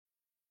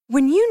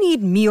When you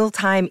need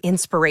mealtime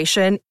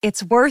inspiration,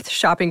 it's worth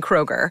shopping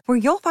Kroger, where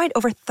you'll find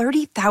over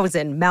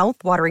 30,000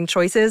 mouth-watering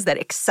choices that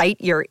excite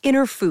your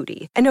inner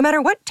foodie. And no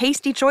matter what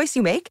tasty choice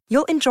you make,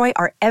 you'll enjoy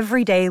our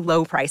everyday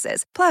low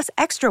prices, plus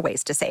extra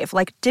ways to save,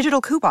 like digital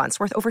coupons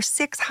worth over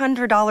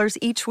 $600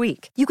 each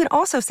week. You can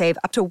also save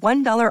up to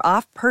 $1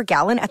 off per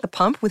gallon at the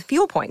pump with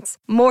fuel points.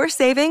 More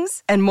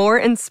savings and more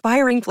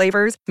inspiring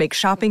flavors make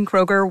shopping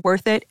Kroger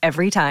worth it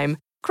every time.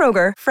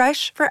 Kroger,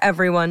 fresh for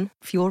everyone.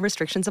 Fuel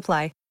restrictions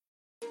apply.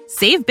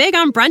 Save big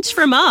on brunch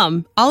for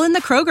mom, all in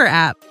the Kroger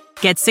app.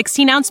 Get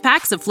 16-ounce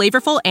packs of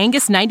flavorful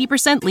Angus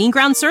 90% lean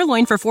ground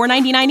sirloin for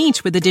 $4.99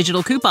 each with a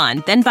digital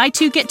coupon. Then buy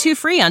 2, get 2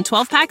 free on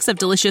 12 packs of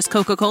delicious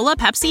Coca-Cola,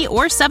 Pepsi,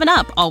 or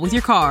 7-Up, all with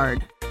your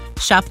card.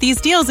 Shop these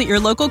deals at your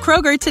local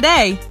Kroger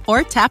today,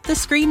 or tap the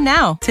screen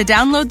now to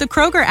download the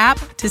Kroger app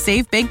to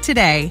save big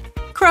today.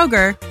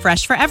 Kroger,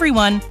 fresh for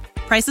everyone.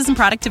 Prices and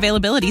product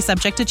availability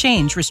subject to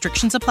change.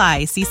 Restrictions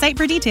apply. See site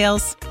for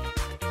details.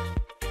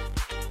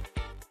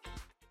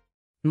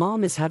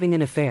 Mom is having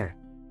an affair.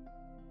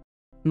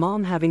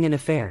 Mom having an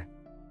affair.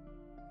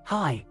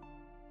 Hi.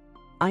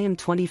 I am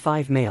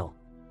 25 male.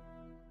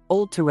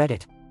 Old to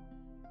Reddit.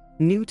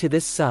 New to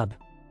this sub.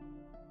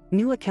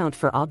 New account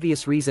for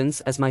obvious reasons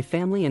as my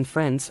family and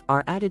friends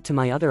are added to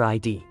my other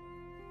ID.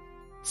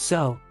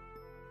 So.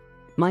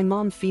 My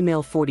mom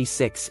female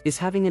 46 is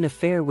having an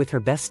affair with her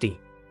bestie.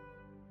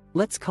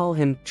 Let's call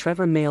him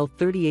Trevor male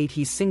 38,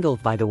 he's single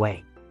by the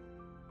way.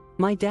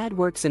 My dad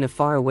works in a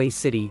faraway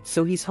city,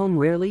 so he's home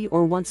rarely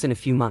or once in a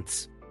few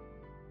months.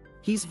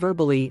 He's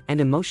verbally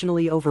and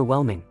emotionally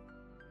overwhelming.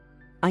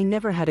 I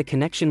never had a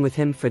connection with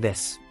him for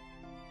this.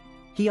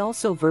 He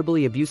also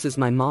verbally abuses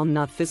my mom,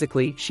 not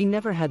physically, she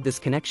never had this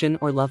connection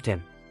or loved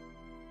him.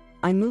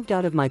 I moved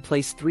out of my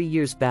place 3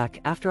 years back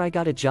after I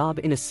got a job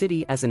in a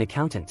city as an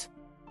accountant.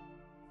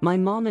 My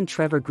mom and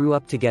Trevor grew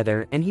up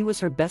together and he was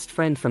her best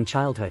friend from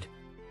childhood.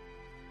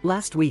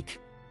 Last week,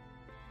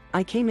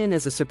 I came in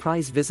as a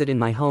surprise visit in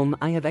my home.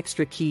 I have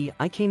extra key.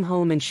 I came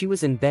home and she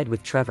was in bed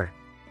with Trevor.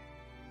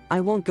 I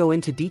won't go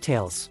into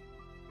details,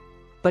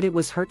 but it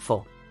was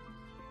hurtful.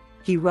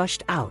 He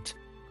rushed out.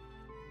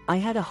 I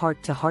had a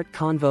heart-to-heart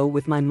convo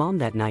with my mom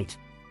that night.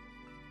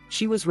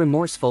 She was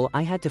remorseful.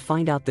 I had to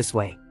find out this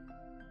way.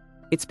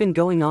 It's been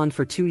going on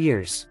for 2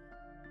 years.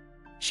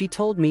 She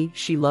told me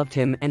she loved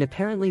him and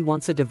apparently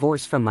wants a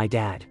divorce from my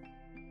dad.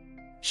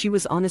 She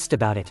was honest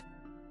about it.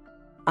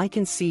 I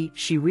can see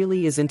she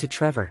really is into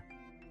Trevor.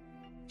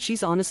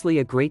 She's honestly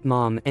a great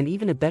mom and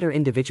even a better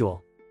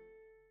individual.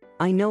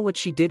 I know what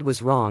she did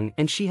was wrong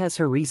and she has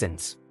her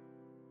reasons.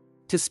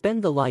 To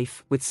spend the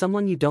life with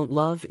someone you don't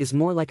love is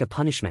more like a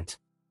punishment.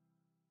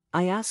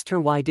 I asked her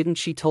why didn't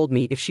she told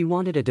me if she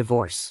wanted a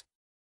divorce.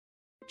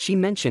 She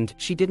mentioned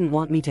she didn't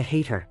want me to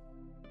hate her.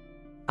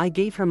 I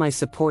gave her my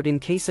support in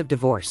case of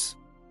divorce.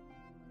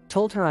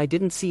 Told her I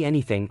didn't see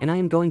anything and I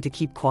am going to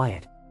keep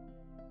quiet.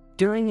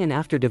 During and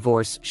after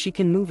divorce, she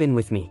can move in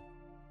with me.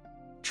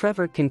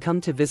 Trevor can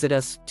come to visit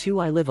us too.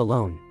 I live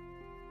alone.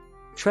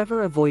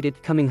 Trevor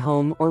avoided coming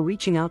home or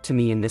reaching out to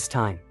me in this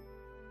time.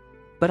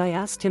 But I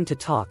asked him to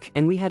talk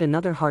and we had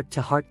another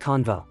heart-to-heart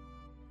convo.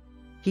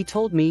 He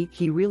told me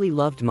he really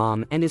loved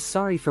mom and is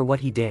sorry for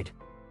what he did.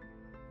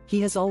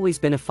 He has always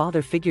been a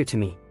father figure to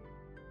me.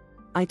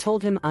 I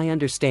told him I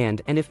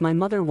understand and if my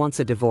mother wants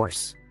a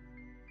divorce,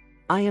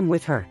 I am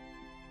with her.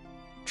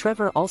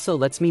 Trevor also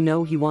lets me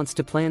know he wants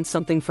to plan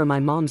something for my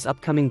mom's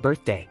upcoming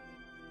birthday.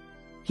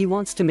 He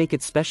wants to make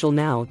it special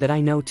now that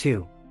I know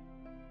too.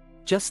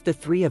 Just the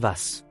 3 of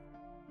us.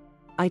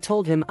 I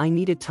told him I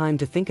needed time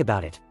to think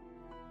about it.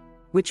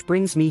 Which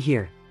brings me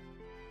here.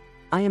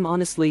 I am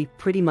honestly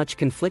pretty much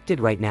conflicted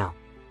right now.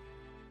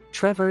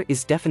 Trevor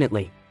is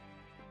definitely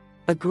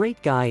a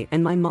great guy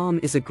and my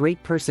mom is a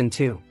great person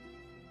too.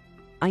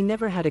 I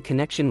never had a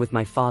connection with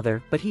my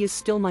father, but he is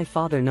still my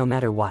father no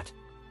matter what.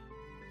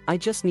 I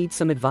just need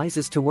some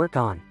advices to work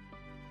on.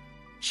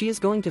 She is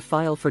going to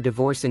file for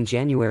divorce in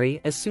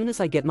January as soon as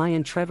I get mine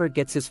and Trevor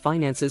gets his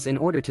finances in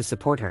order to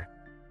support her.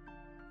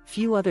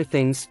 Few other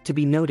things to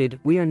be noted,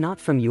 we are not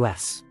from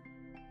US.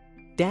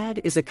 Dad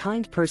is a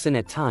kind person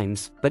at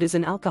times, but is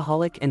an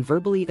alcoholic and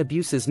verbally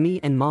abuses me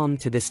and mom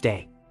to this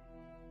day.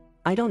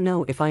 I don't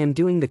know if I am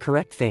doing the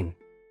correct thing.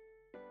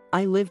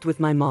 I lived with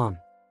my mom.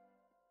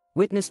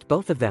 Witnessed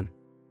both of them.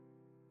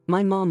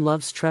 My mom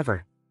loves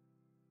Trevor.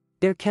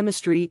 Their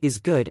chemistry is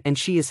good and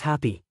she is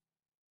happy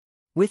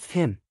with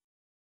him.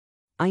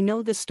 I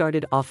know this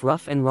started off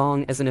rough and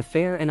wrong as an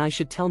affair and I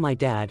should tell my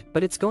dad,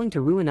 but it's going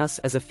to ruin us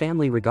as a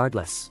family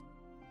regardless.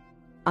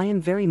 I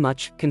am very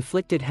much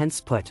conflicted,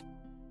 hence put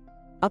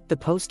up the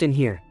post in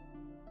here.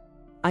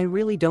 I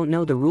really don't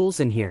know the rules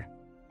in here.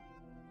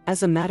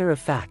 As a matter of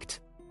fact,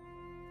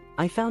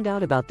 I found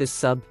out about this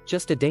sub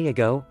just a day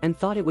ago and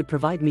thought it would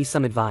provide me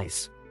some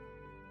advice.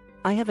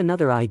 I have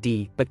another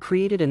ID but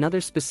created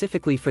another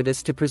specifically for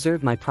this to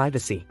preserve my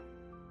privacy.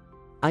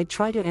 I'd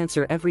try to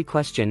answer every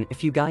question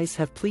if you guys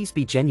have, please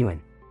be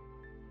genuine.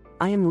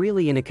 I am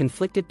really in a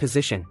conflicted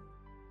position.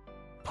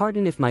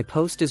 Pardon if my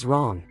post is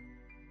wrong.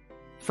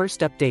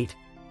 First update.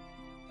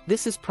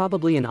 This is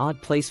probably an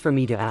odd place for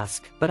me to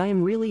ask, but I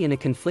am really in a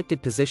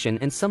conflicted position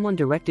and someone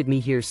directed me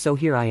here, so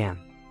here I am.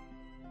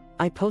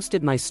 I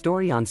posted my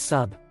story on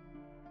Sub.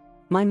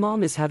 My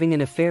mom is having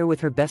an affair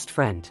with her best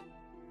friend.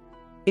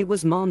 It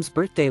was Mom's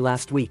birthday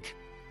last week.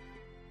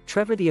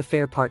 Trevor, the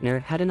affair partner,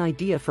 had an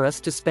idea for us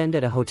to spend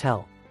at a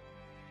hotel.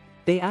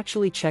 They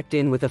actually checked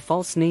in with a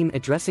false name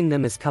addressing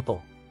them as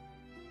couple.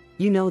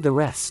 You know the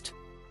rest.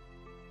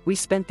 We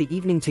spent the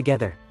evening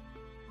together.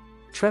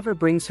 Trevor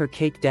brings her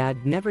cake.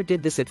 Dad never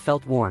did this. It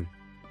felt warm.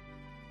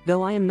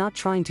 Though I am not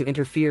trying to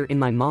interfere in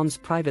my mom's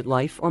private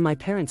life or my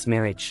parents'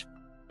 marriage.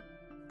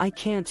 I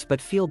can't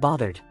but feel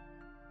bothered.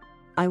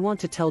 I want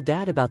to tell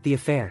Dad about the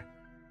affair.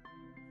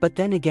 But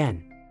then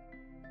again,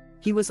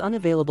 he was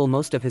unavailable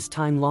most of his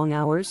time, long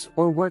hours,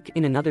 or work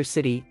in another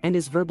city, and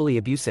is verbally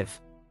abusive.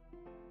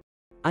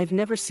 I've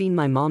never seen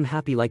my mom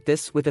happy like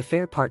this with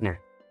affair partner.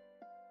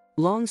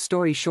 Long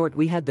story short,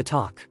 we had the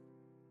talk.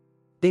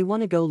 They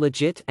want to go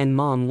legit and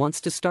Mom wants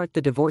to start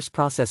the divorce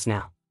process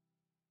now.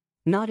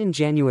 Not in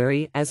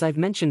January, as I've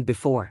mentioned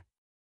before.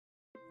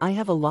 I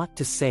have a lot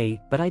to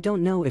say, but I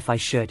don't know if I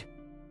should.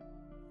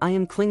 I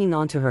am clinging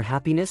on to her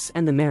happiness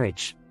and the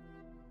marriage.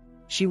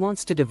 She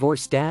wants to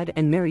divorce Dad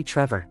and marry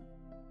Trevor.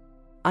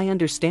 I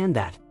understand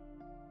that.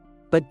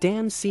 But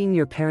damn, seeing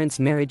your parents'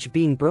 marriage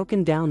being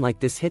broken down like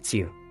this hits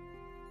you.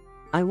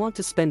 I want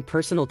to spend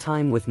personal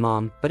time with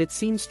Mom, but it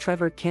seems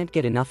Trevor can't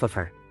get enough of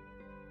her.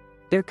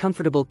 They're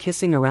comfortable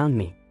kissing around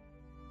me.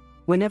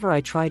 Whenever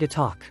I try to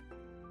talk,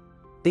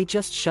 they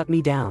just shut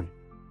me down.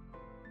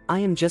 I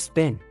am just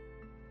been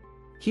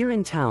here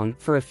in town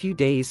for a few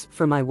days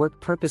for my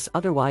work purpose,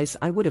 otherwise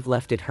I would have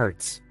left. It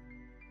hurts.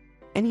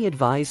 Any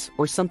advice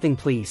or something,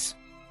 please?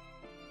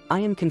 I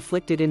am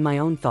conflicted in my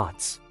own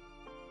thoughts.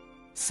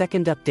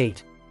 Second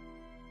update.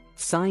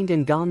 Signed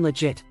and gone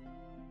legit.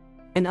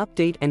 An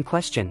update and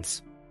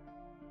questions.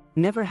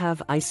 Never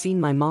have I seen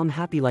my mom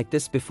happy like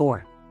this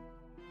before.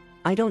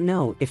 I don't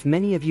know if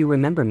many of you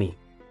remember me.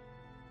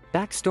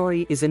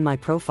 Backstory is in my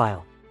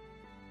profile.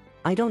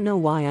 I don't know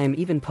why I am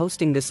even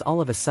posting this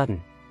all of a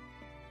sudden.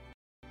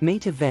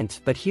 Mate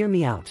event, but hear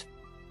me out.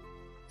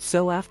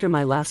 So after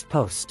my last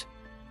post,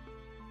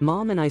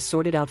 Mom and I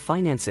sorted out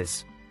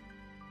finances.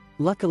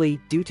 Luckily,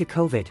 due to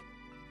COVID,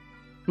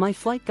 my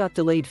flight got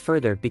delayed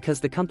further because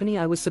the company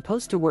I was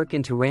supposed to work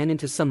into ran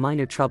into some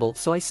minor trouble,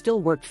 so I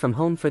still worked from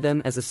home for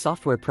them as a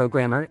software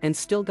programmer and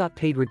still got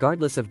paid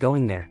regardless of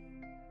going there.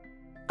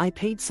 I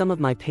paid some of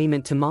my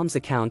payment to Mom's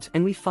account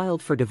and we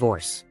filed for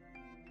divorce.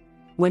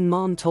 When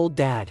Mom told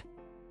Dad,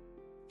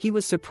 he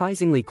was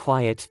surprisingly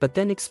quiet but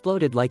then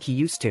exploded like he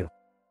used to.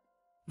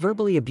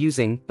 Verbally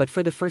abusing, but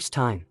for the first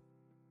time.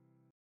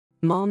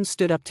 Mom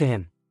stood up to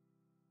him.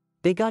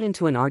 They got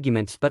into an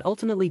argument, but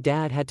ultimately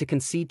Dad had to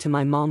concede to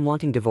my mom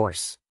wanting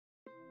divorce.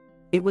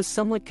 It was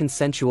somewhat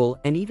consensual,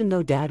 and even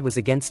though Dad was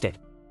against it,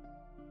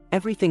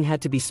 everything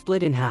had to be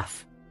split in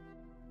half.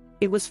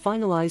 It was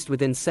finalized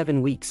within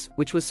 7 weeks,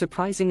 which was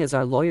surprising as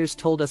our lawyers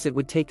told us it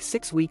would take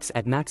 6 weeks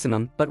at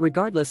maximum, but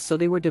regardless, so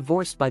they were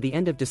divorced by the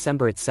end of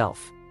December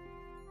itself.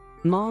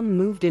 Mom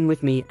moved in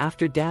with me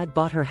after Dad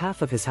bought her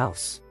half of his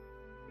house.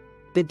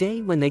 The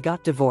day when they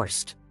got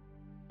divorced,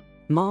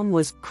 Mom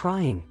was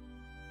crying.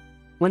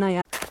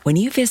 When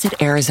you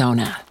visit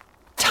Arizona,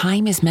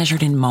 time is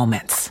measured in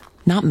moments,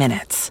 not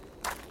minutes.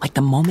 Like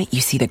the moment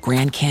you see the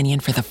Grand Canyon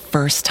for the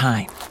first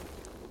time.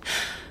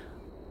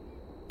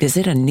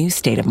 Visit a new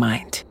state of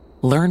mind.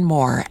 Learn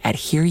more at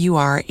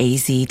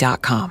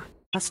hereyouareaz.com.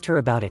 Asked her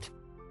about it.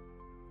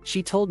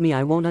 She told me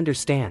I won't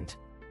understand.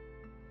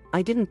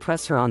 I didn't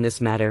press her on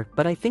this matter,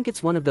 but I think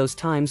it's one of those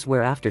times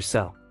where after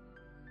so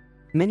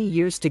many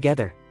years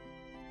together,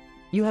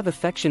 you have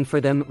affection for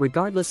them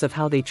regardless of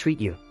how they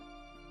treat you.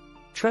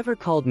 Trevor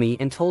called me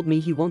and told me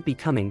he won't be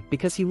coming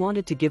because he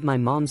wanted to give my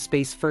mom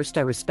space first.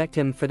 I respect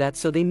him for that,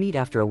 so they meet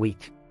after a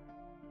week.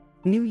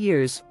 New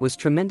Year's was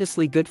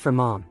tremendously good for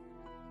Mom.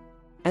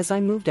 As I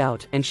moved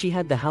out and she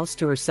had the house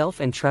to herself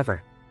and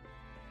Trevor.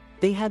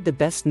 They had the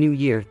best New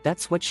Year,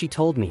 that's what she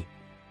told me.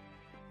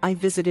 I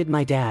visited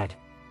my dad.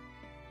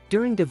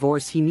 During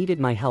divorce he needed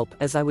my help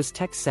as I was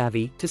tech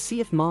savvy to see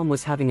if Mom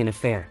was having an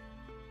affair.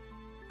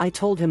 I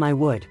told him I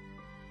would.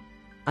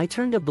 I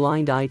turned a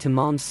blind eye to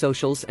Mom's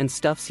socials and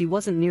stuffs. He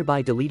wasn't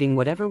nearby deleting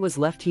whatever was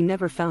left. He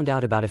never found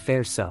out about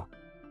affairs, so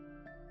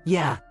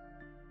yeah.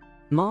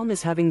 Mom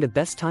is having the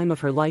best time of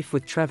her life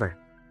with Trevor.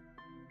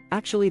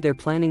 Actually, they're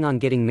planning on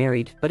getting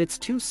married, but it's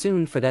too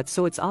soon for that,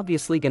 so it's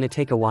obviously gonna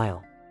take a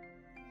while.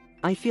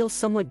 I feel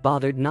somewhat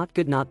bothered, not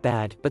good not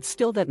bad, but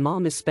still that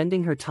Mom is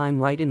spending her time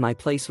right in my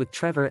place with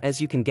Trevor,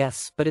 as you can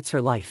guess, but it's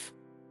her life.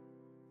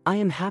 I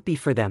am happy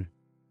for them.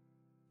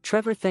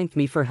 Trevor thanked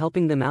me for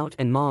helping them out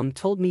and Mom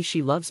told me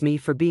she loves me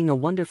for being a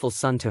wonderful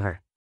son to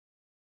her.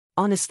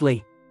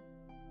 Honestly,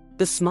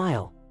 the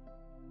smile,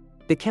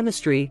 the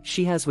chemistry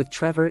she has with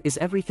Trevor is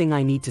everything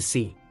I need to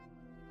see.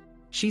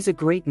 She's a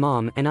great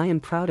mom and I am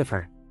proud of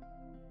her.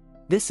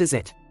 This is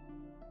it.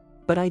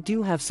 But I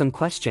do have some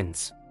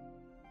questions.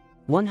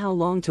 1. How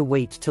long to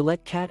wait to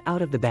let cat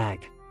out of the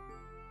bag?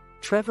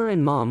 Trevor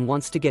and Mom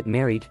wants to get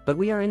married, but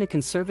we are in a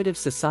conservative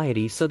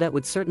society, so that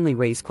would certainly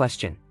raise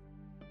question.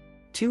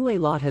 2. A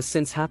lot has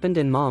since happened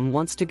and Mom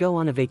wants to go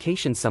on a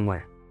vacation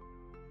somewhere.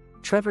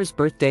 Trevor's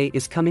birthday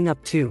is coming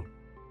up too.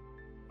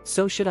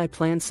 So should I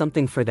plan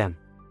something for them?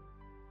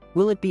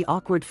 Will it be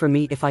awkward for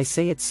me if I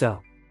say it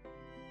so?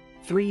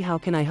 3. How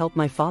can I help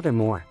my father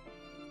more?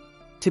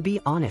 To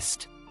be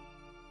honest,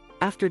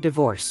 after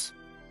divorce,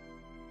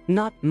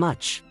 not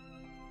much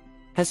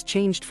has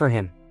changed for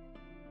him.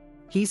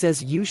 He's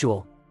as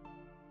usual.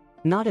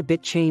 Not a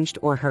bit changed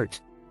or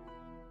hurt.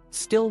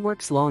 Still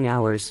works long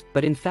hours,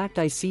 but in fact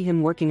I see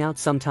him working out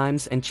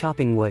sometimes and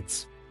chopping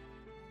woods.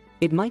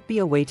 It might be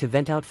a way to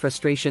vent out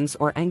frustrations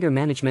or anger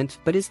management,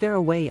 but is there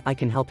a way I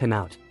can help him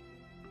out?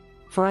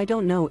 For I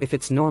don't know if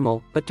it's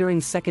normal, but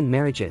during second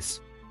marriages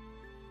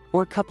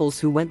or couples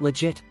who went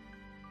legit,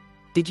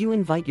 did you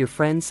invite your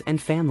friends and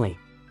family?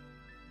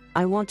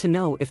 I want to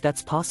know if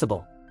that's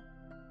possible.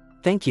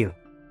 Thank you.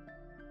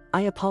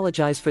 I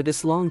apologize for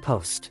this long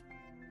post.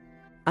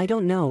 I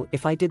don't know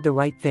if I did the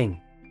right thing.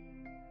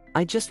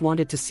 I just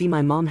wanted to see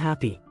my mom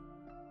happy.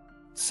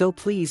 So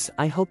please,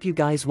 I hope you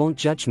guys won't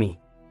judge me.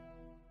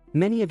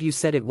 Many of you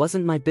said it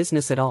wasn't my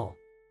business at all.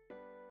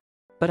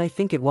 But I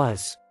think it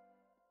was.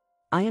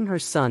 I am her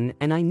son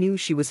and I knew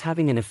she was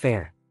having an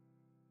affair.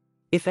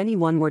 If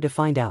anyone were to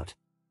find out,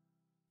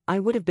 I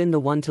would have been the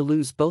one to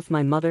lose both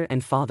my mother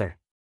and father.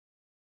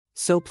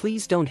 So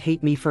please don't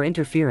hate me for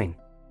interfering.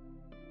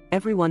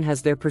 Everyone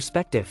has their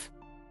perspective.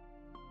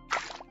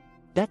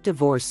 That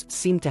divorce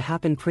seemed to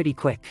happen pretty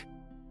quick.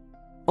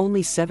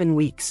 Only 7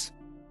 weeks.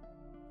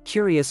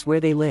 Curious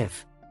where they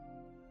live.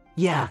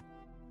 Yeah.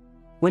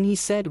 When he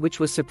said which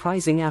was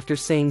surprising after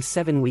saying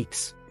 7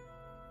 weeks.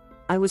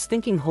 I was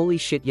thinking holy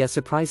shit, yeah,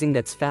 surprising,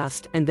 that's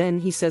fast, and then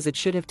he says it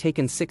should have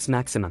taken 6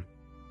 maximum.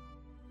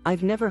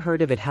 I've never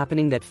heard of it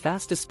happening that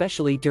fast,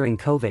 especially during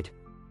COVID.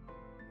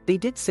 They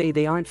did say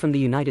they aren't from the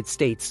United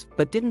States,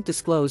 but didn't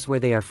disclose where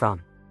they are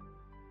from.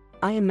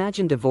 I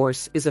imagine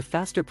divorce is a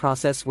faster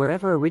process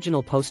wherever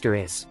original poster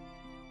is.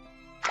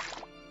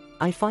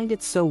 I find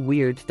it so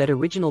weird that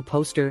original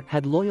poster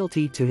had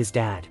loyalty to his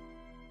dad,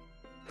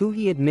 who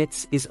he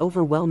admits is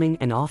overwhelming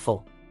and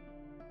awful.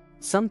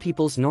 Some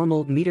people's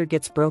normal meter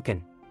gets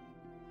broken.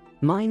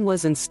 Mine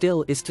was and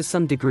still is to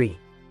some degree.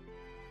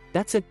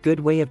 That's a good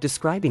way of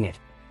describing it.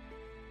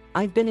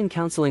 I've been in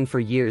counseling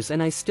for years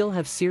and I still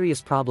have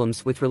serious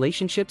problems with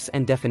relationships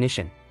and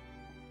definition.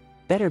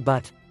 Better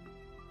but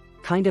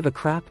kind of a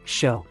crap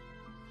show.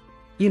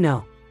 You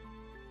know.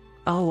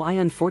 Oh, I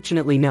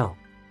unfortunately know.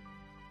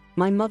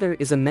 My mother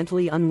is a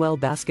mentally unwell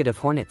basket of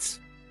hornets.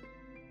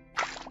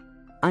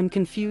 I'm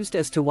confused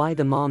as to why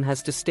the mom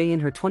has to stay in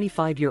her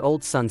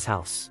 25-year-old son's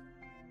house.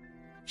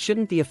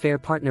 Shouldn't the affair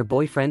partner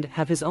boyfriend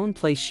have his own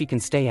place she can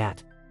stay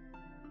at?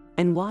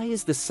 And why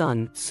is the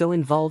son so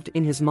involved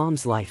in his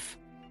mom's life?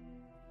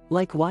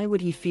 Like, why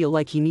would he feel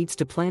like he needs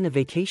to plan a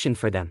vacation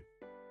for them?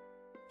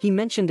 He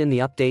mentioned in the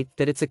update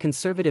that it's a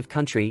conservative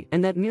country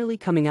and that merely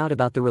coming out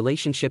about the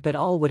relationship at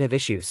all would have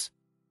issues.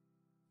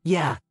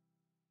 Yeah.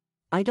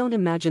 I don't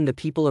imagine the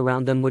people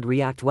around them would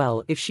react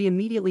well if she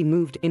immediately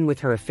moved in with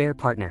her affair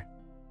partner.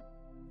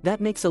 That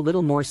makes a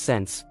little more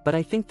sense, but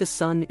I think the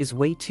son is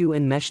way too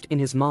enmeshed in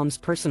his mom's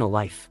personal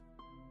life.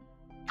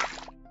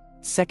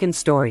 Second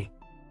story.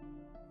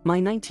 My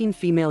 19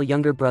 female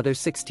younger brother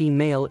 16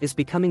 male is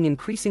becoming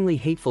increasingly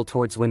hateful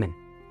towards women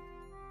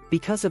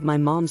because of my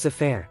mom's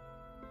affair.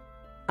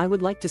 I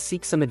would like to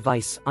seek some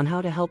advice on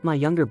how to help my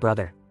younger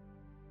brother,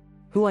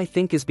 who I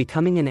think is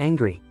becoming an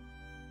angry,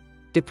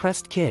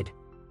 depressed kid.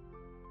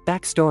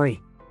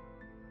 Backstory.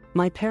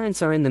 My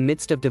parents are in the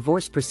midst of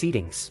divorce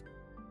proceedings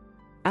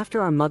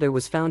after our mother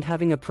was found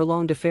having a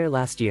prolonged affair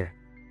last year.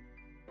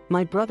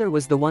 My brother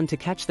was the one to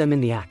catch them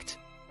in the act.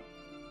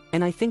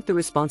 And I think the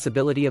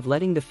responsibility of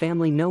letting the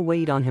family know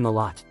weighed on him a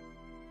lot.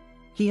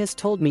 He has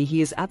told me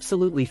he is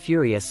absolutely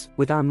furious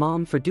with our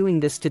mom for doing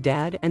this to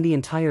dad and the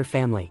entire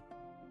family.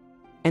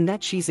 And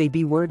that she's a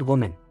B-word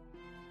woman.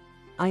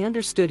 I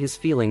understood his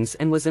feelings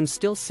and am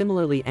still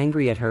similarly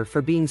angry at her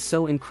for being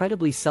so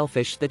incredibly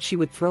selfish that she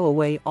would throw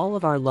away all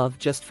of our love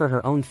just for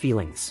her own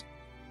feelings.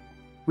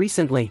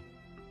 Recently,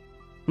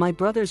 my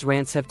brother's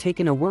rants have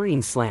taken a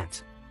worrying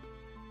slant.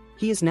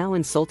 He is now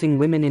insulting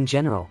women in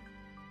general,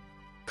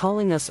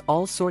 calling us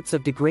all sorts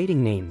of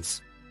degrading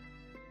names.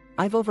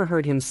 I've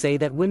overheard him say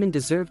that women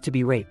deserve to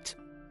be raped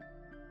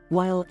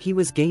while he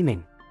was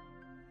gaming.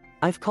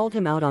 I've called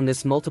him out on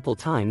this multiple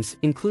times,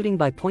 including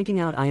by pointing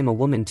out I am a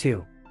woman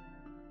too.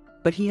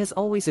 But he has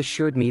always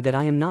assured me that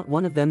I am not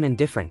one of them and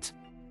different.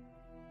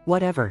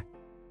 Whatever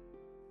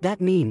that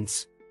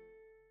means.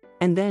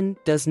 And then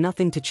does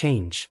nothing to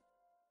change.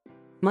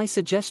 My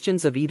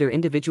suggestions of either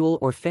individual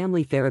or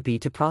family therapy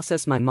to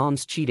process my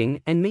mom's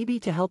cheating and maybe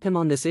to help him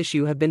on this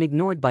issue have been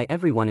ignored by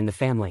everyone in the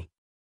family,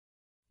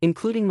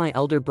 including my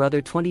elder brother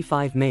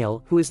 25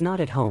 male who is not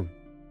at home.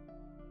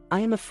 I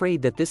am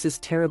afraid that this is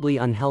terribly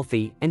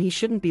unhealthy and he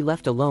shouldn't be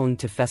left alone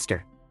to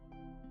fester.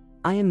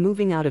 I am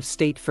moving out of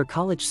state for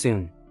college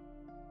soon.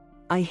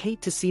 I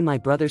hate to see my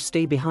brother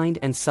stay behind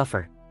and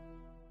suffer.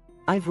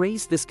 I've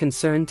raised this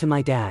concern to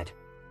my dad.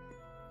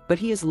 But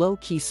he is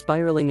low-key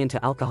spiraling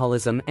into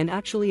alcoholism and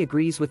actually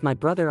agrees with my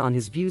brother on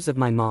his views of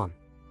my mom.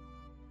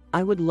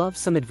 I would love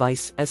some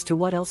advice as to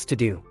what else to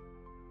do.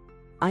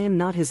 I am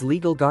not his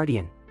legal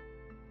guardian.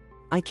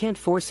 I can't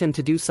force him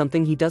to do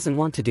something he doesn't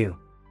want to do.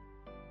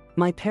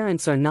 My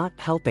parents are not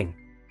helping.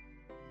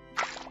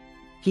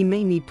 He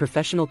may need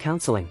professional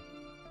counseling.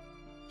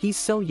 He's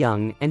so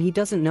young and he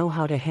doesn't know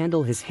how to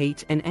handle his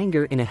hate and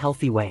anger in a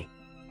healthy way.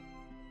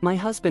 My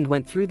husband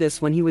went through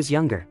this when he was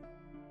younger.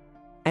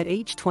 At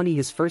age 20,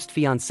 his first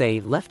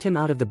fiancée left him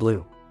out of the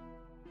blue.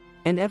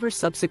 And ever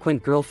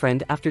subsequent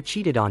girlfriend after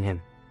cheated on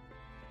him.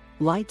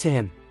 Lied to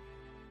him.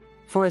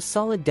 For a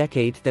solid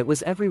decade, that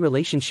was every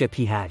relationship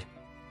he had.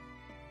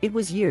 It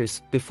was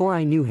years before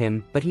I knew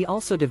him, but he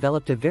also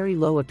developed a very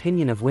low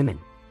opinion of women.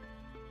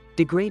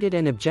 Degraded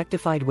and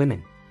objectified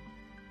women.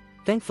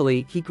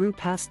 Thankfully, he grew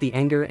past the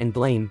anger and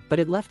blame, but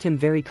it left him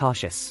very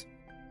cautious.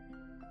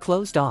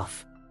 Closed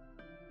off.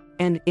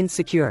 And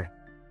insecure.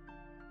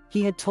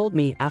 He had told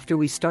me after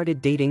we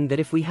started dating that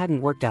if we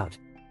hadn't worked out,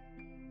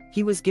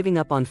 he was giving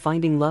up on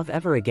finding love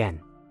ever again.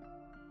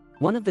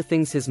 One of the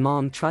things his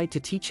mom tried to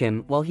teach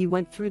him while he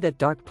went through that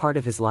dark part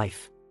of his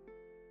life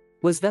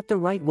was that the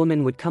right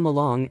woman would come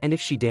along, and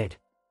if she did,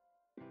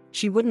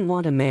 she wouldn't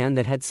want a man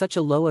that had such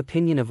a low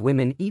opinion of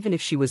women, even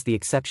if she was the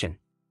exception.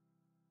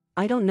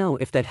 I don't know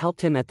if that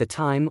helped him at the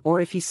time or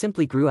if he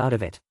simply grew out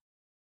of it.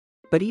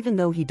 But even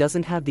though he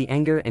doesn't have the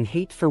anger and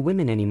hate for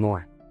women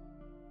anymore,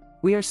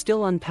 we are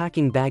still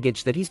unpacking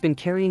baggage that he's been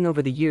carrying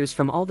over the years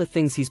from all the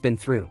things he's been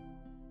through.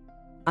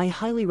 I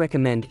highly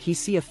recommend he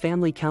see a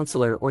family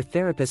counselor or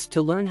therapist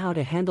to learn how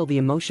to handle the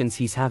emotions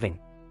he's having.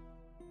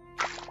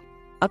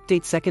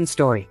 Update second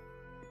story.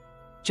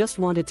 Just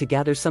wanted to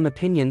gather some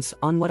opinions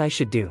on what I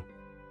should do.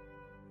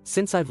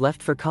 Since I've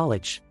left for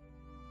college,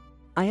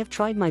 I have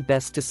tried my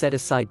best to set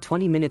aside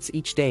 20 minutes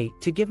each day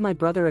to give my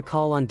brother a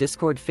call on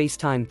Discord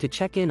FaceTime to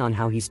check in on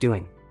how he's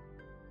doing.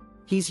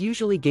 He's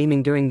usually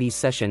gaming during these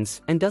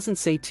sessions and doesn't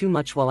say too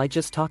much while I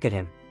just talk at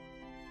him.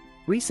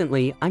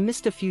 Recently, I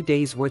missed a few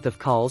days worth of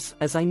calls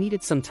as I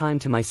needed some time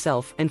to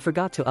myself and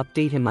forgot to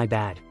update him, my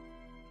bad.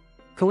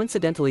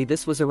 Coincidentally,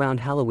 this was around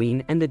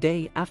Halloween and the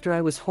day after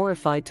I was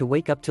horrified to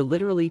wake up to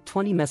literally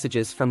 20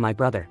 messages from my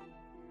brother.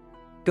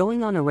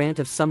 Going on a rant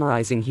of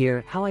summarizing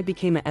here how I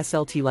became a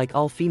SLT like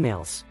all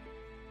females.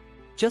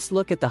 Just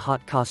look at the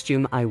hot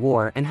costume I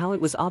wore and how it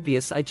was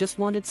obvious I just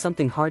wanted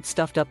something hard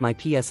stuffed up my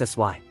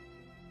PSSY.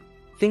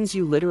 Things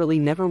you literally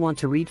never want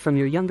to read from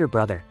your younger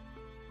brother.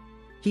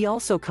 He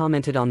also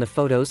commented on the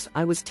photos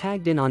I was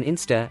tagged in on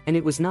Insta, and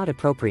it was not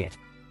appropriate.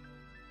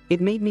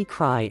 It made me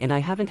cry, and I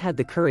haven't had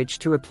the courage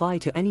to reply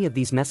to any of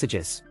these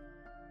messages.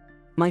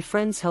 My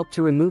friends helped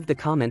to remove the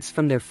comments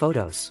from their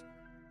photos.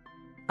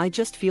 I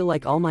just feel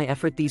like all my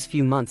effort these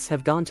few months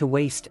have gone to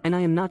waste, and I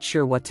am not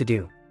sure what to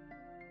do.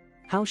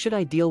 How should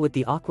I deal with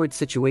the awkward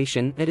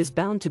situation that is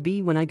bound to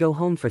be when I go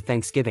home for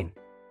Thanksgiving?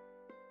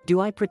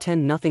 Do I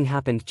pretend nothing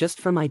happened just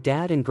for my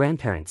dad and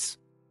grandparents?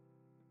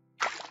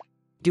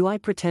 Do I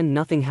pretend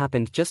nothing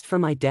happened just for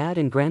my dad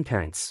and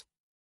grandparents?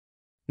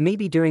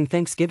 Maybe during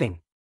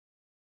Thanksgiving.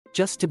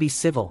 Just to be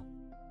civil.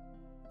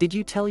 Did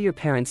you tell your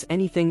parents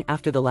anything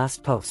after the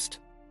last post?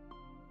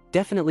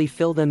 Definitely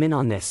fill them in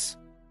on this.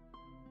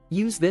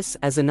 Use this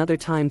as another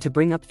time to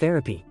bring up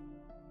therapy.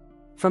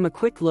 From a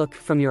quick look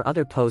from your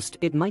other post,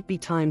 it might be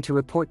time to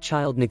report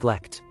child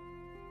neglect.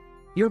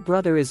 Your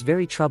brother is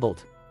very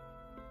troubled.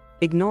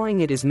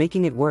 Ignoring it is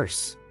making it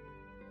worse.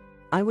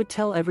 I would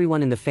tell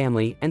everyone in the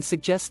family and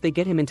suggest they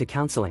get him into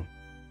counseling.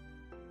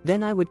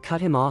 Then I would cut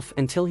him off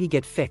until he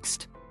get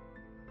fixed.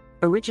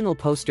 Original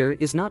poster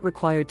is not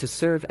required to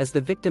serve as the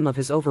victim of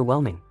his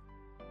overwhelming.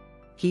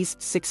 He's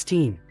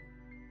 16.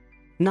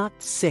 Not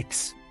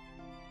 6.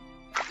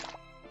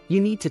 You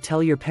need to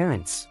tell your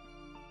parents.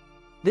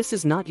 This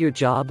is not your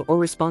job or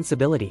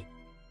responsibility.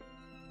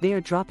 They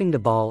are dropping the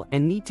ball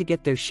and need to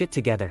get their shit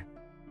together.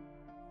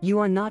 You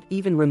are not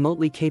even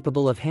remotely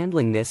capable of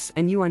handling this,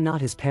 and you are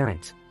not his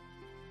parent.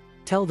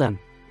 Tell them.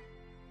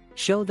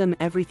 Show them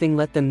everything,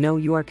 let them know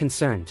you are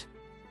concerned.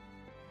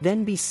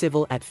 Then be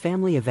civil at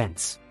family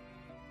events.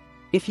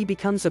 If he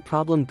becomes a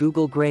problem,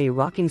 Google Gray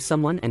rocking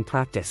someone and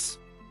practice.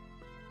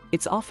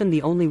 It's often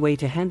the only way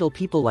to handle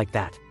people like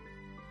that.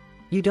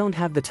 You don't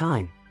have the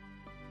time,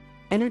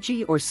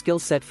 energy or skill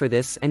set for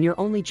this, and your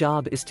only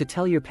job is to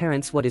tell your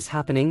parents what is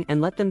happening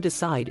and let them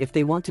decide if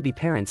they want to be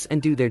parents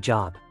and do their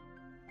job.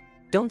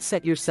 Don't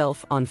set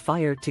yourself on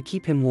fire to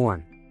keep him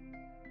warm.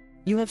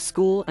 You have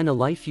school and a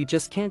life, you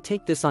just can't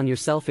take this on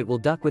yourself. It will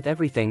duck with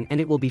everything and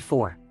it will be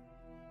for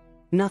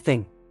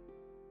nothing.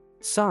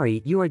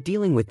 Sorry you are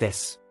dealing with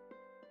this.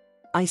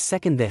 I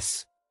second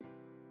this.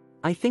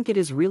 I think it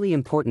is really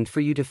important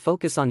for you to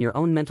focus on your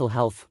own mental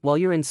health while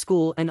you're in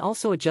school and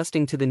also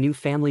adjusting to the new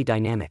family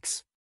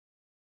dynamics.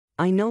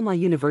 I know my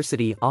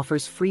university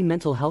offers free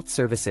mental health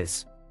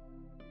services,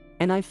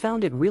 and I've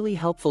found it really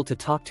helpful to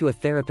talk to a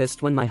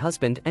therapist when my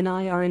husband and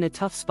I are in a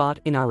tough spot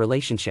in our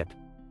relationship.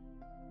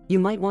 You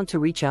might want to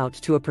reach out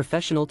to a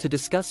professional to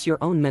discuss your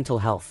own mental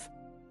health.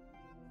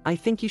 I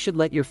think you should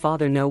let your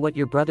father know what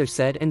your brother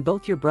said, and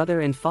both your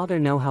brother and father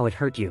know how it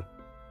hurt you.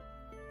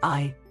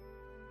 I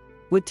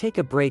would take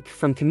a break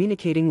from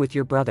communicating with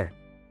your brother.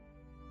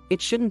 It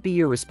shouldn't be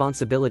your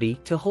responsibility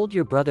to hold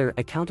your brother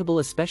accountable,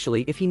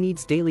 especially if he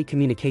needs daily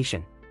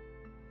communication.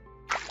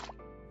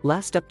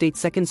 Last update,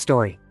 second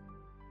story.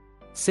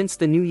 Since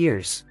the New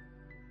Year's,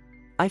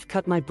 I've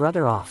cut my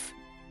brother off.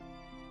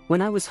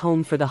 When I was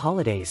home for the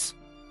holidays,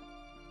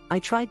 I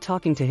tried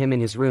talking to him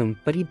in his room,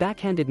 but he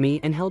backhanded me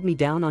and held me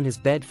down on his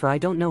bed for I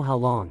don't know how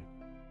long.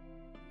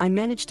 I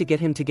managed to get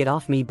him to get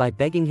off me by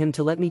begging him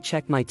to let me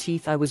check my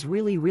teeth. I was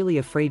really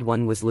afraid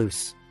one was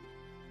loose.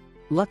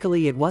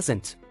 Luckily it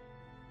wasn't.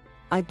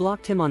 I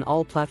blocked him on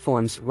all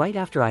platforms right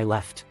after I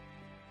left.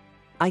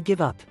 I give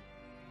up.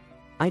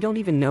 I don't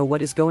even know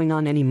what is going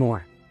on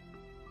anymore.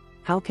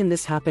 How can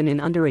this happen in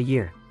under a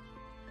year?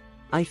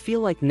 I feel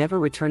like never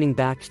returning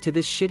back to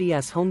this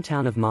shitty-ass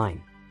hometown of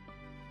mine.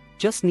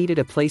 Just needed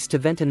a place to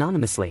vent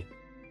anonymously.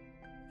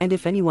 And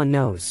if anyone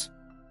knows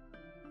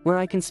where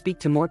I can speak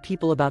to more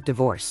people about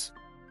divorce,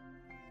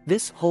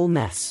 this whole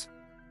mess,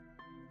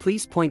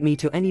 please point me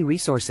to any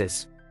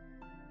resources.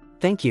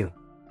 Thank you.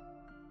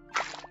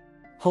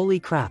 Holy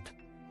crap.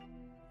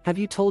 Have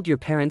you told your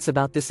parents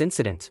about this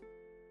incident?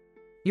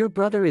 Your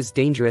brother is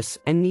dangerous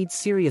and needs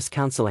serious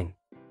counseling.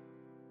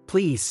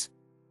 Please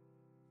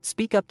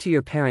speak up to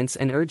your parents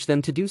and urge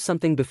them to do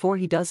something before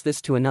he does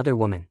this to another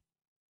woman.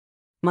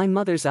 My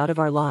mother's out of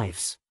our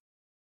lives.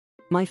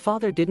 My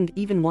father didn't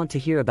even want to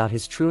hear about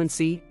his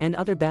truancy and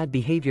other bad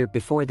behavior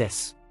before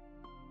this.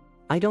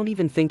 I don't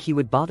even think he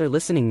would bother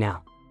listening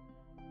now.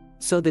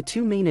 So the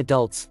two main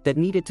adults that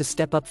needed to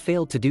step up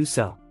failed to do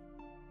so.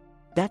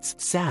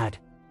 That's sad.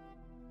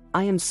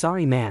 I am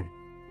sorry, man.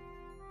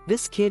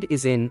 This kid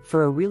is in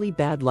for a really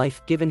bad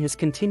life given his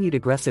continued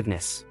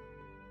aggressiveness.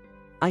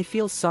 I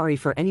feel sorry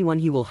for anyone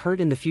he will hurt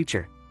in the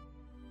future.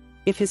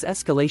 If his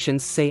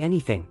escalations say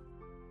anything,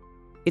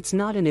 it's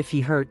not an if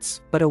he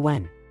hurts, but a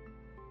when.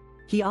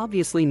 He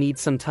obviously needs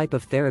some type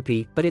of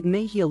therapy, but it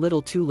may be a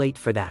little too late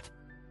for that.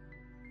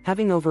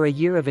 Having over a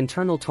year of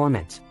internal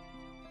torment.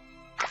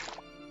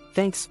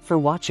 Thanks for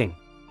watching.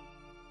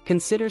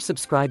 Consider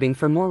subscribing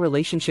for more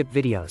relationship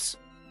videos.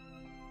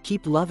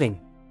 Keep loving.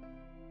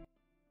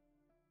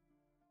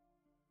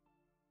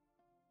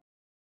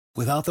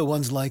 Without the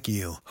ones like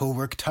you, who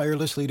work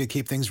tirelessly to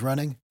keep things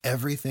running,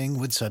 everything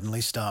would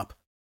suddenly stop.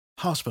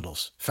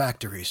 Hospitals,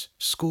 factories,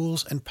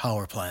 schools, and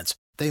power plants,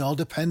 they all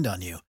depend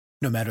on you.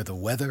 No matter the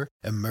weather,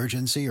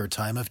 emergency, or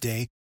time of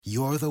day,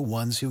 you're the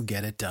ones who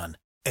get it done.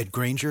 At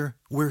Grainger,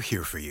 we're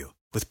here for you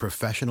with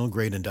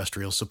professional-grade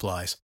industrial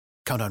supplies.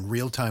 Count on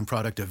real-time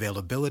product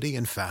availability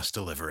and fast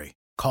delivery.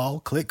 Call,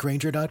 click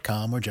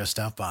Grainger.com, or just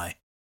stop by.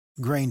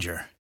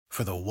 Grainger,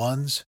 for the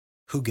ones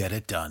who get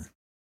it done.